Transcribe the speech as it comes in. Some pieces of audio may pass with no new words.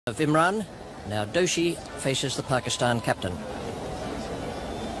Of Imran, now Doshi faces the Pakistan captain.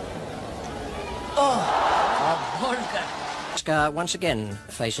 Scar once again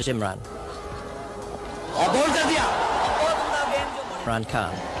faces Imran. Imran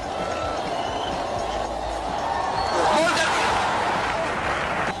Khan.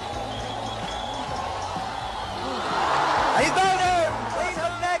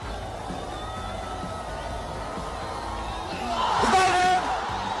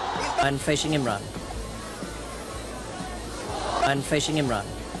 And facing Imran. And facing Imran.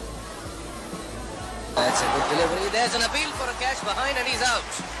 That's a good delivery. There's an appeal for a catch behind and he's out.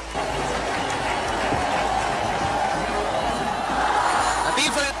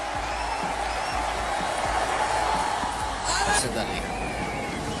 Appeal for it.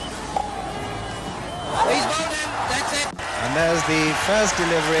 He's bowled in. That's it. And there's the first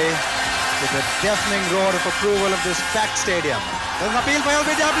delivery with a deafening roar of approval of this packed stadium. There's an appeal for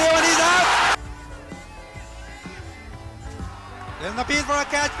LBW and he's out. There's an appeal for a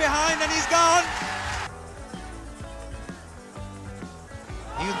catch behind and he's gone.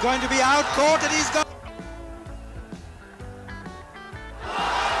 He's going to be out caught and he's gone.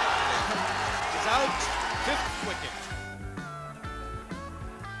 He's out, 5th wicket.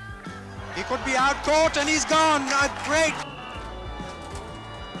 He could be out caught and he's gone. Great.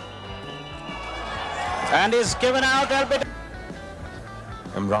 And he's given out LBW.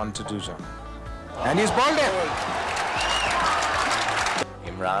 Imran to do so. And he's bowled it.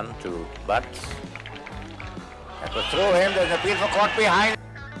 Imran to Butt. Have to throw him. There's an appeal for caught behind.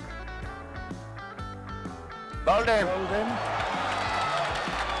 Bowled him.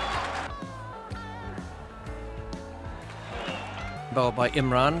 Bowled by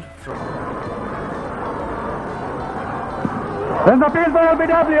Imran. There's an appeal for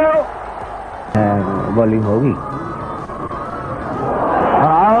LBW. Bowling होगी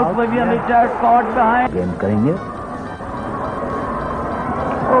out में भी हम Richard cot behind game करेंगे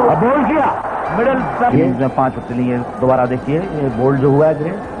अब बोल किया middle ये 5 wicket लिए दोबारा देखिए ये बोल्ड जो हुआ है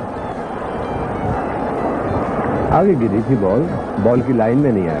ग्रेड आगे गिरी थी बॉल की लाइन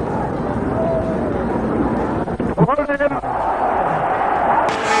में नहीं आया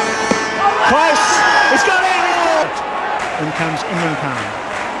Twice. It's got in. In comes Imran Khan.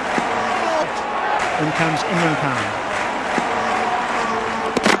 In comes Imran Khan.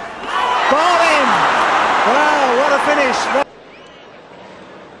 Ball in! Wow, what a finish!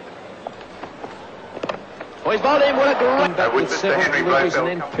 Well, he's bowled in, what a great back with several deliveries and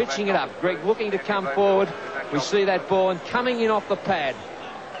then pitching it up. Greg looking to come forward. We see that ball and coming in off the pad.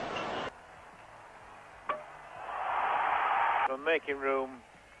 From making room,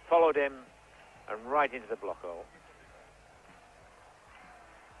 followed him and right into the block hole.